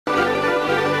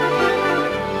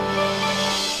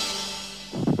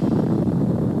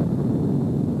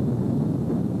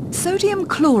Sodium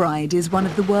chloride is one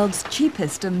of the world's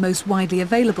cheapest and most widely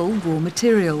available raw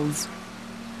materials.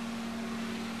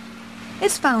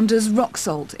 It's found as rock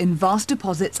salt in vast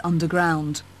deposits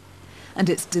underground, and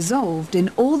it's dissolved in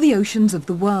all the oceans of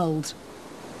the world.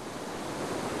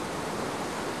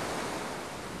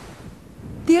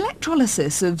 The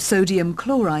electrolysis of sodium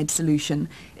chloride solution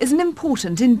is an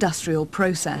important industrial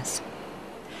process.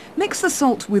 Mix the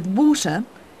salt with water,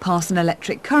 pass an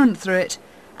electric current through it,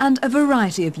 and a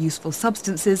variety of useful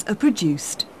substances are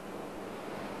produced.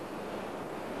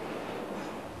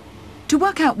 To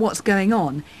work out what's going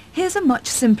on, here's a much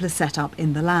simpler setup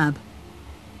in the lab.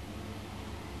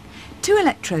 2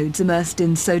 electrodes immersed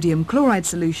in sodium chloride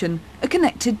solution are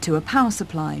connected to a power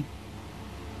supply.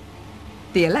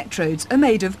 The electrodes are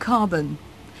made of carbon.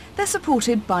 They're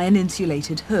supported by an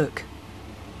insulated hook.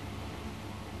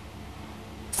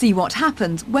 See what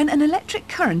happens when an electric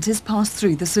current is passed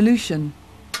through the solution.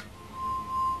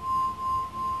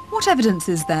 What evidence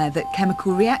is there that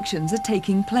chemical reactions are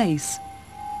taking place?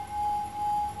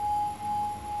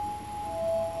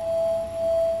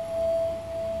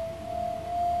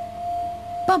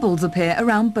 Bubbles appear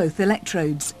around both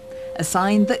electrodes, a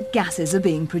sign that gases are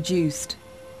being produced.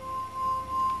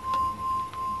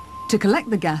 To collect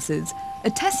the gases,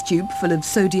 a test tube full of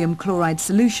sodium chloride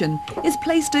solution is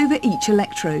placed over each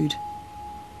electrode.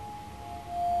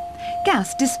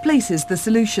 Gas displaces the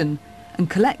solution and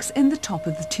collects in the top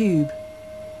of the tube.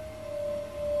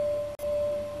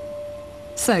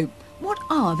 So, what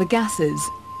are the gases?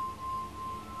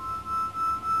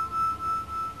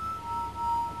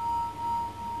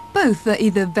 Both are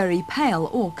either very pale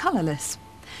or colourless,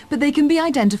 but they can be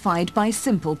identified by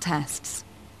simple tests.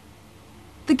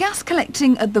 The gas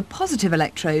collecting at the positive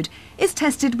electrode is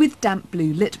tested with damp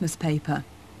blue litmus paper.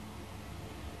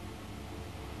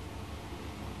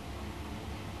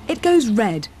 It goes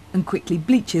red and quickly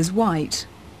bleaches white.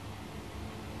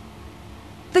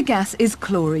 The gas is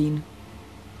chlorine.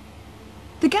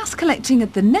 The gas collecting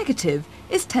at the negative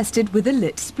is tested with a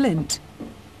lit splint.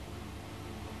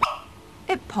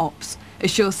 It pops, a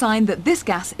sure sign that this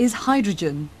gas is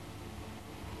hydrogen.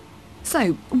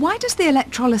 So, why does the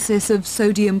electrolysis of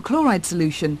sodium chloride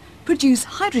solution produce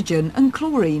hydrogen and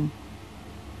chlorine?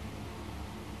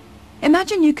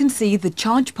 Imagine you can see the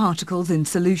charged particles in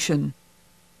solution.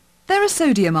 There are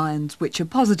sodium ions, which are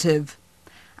positive,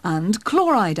 and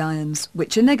chloride ions,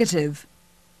 which are negative.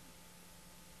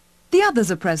 The others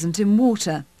are present in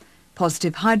water,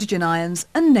 positive hydrogen ions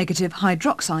and negative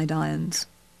hydroxide ions.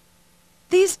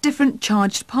 These different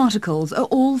charged particles are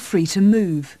all free to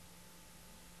move.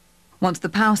 Once the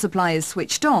power supply is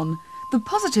switched on, the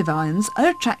positive ions are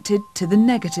attracted to the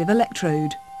negative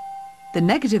electrode. The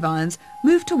negative ions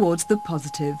move towards the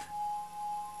positive.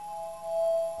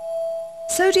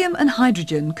 Sodium and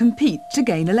hydrogen compete to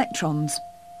gain electrons.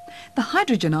 The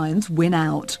hydrogen ions win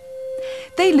out.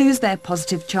 They lose their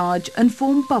positive charge and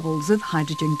form bubbles of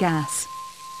hydrogen gas.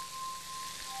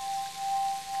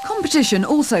 Competition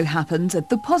also happens at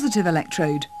the positive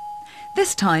electrode.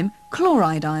 This time,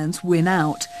 chloride ions win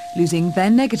out, losing their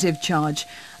negative charge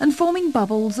and forming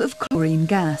bubbles of chlorine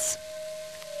gas.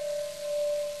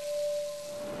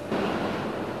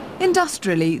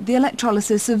 Industrially, the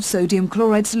electrolysis of sodium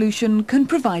chloride solution can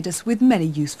provide us with many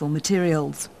useful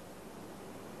materials.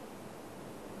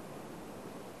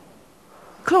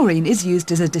 Chlorine is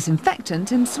used as a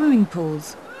disinfectant in swimming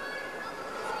pools.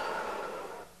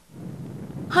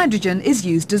 Hydrogen is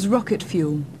used as rocket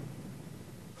fuel.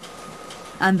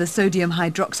 And the sodium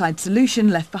hydroxide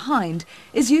solution left behind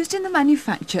is used in the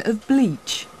manufacture of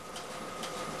bleach.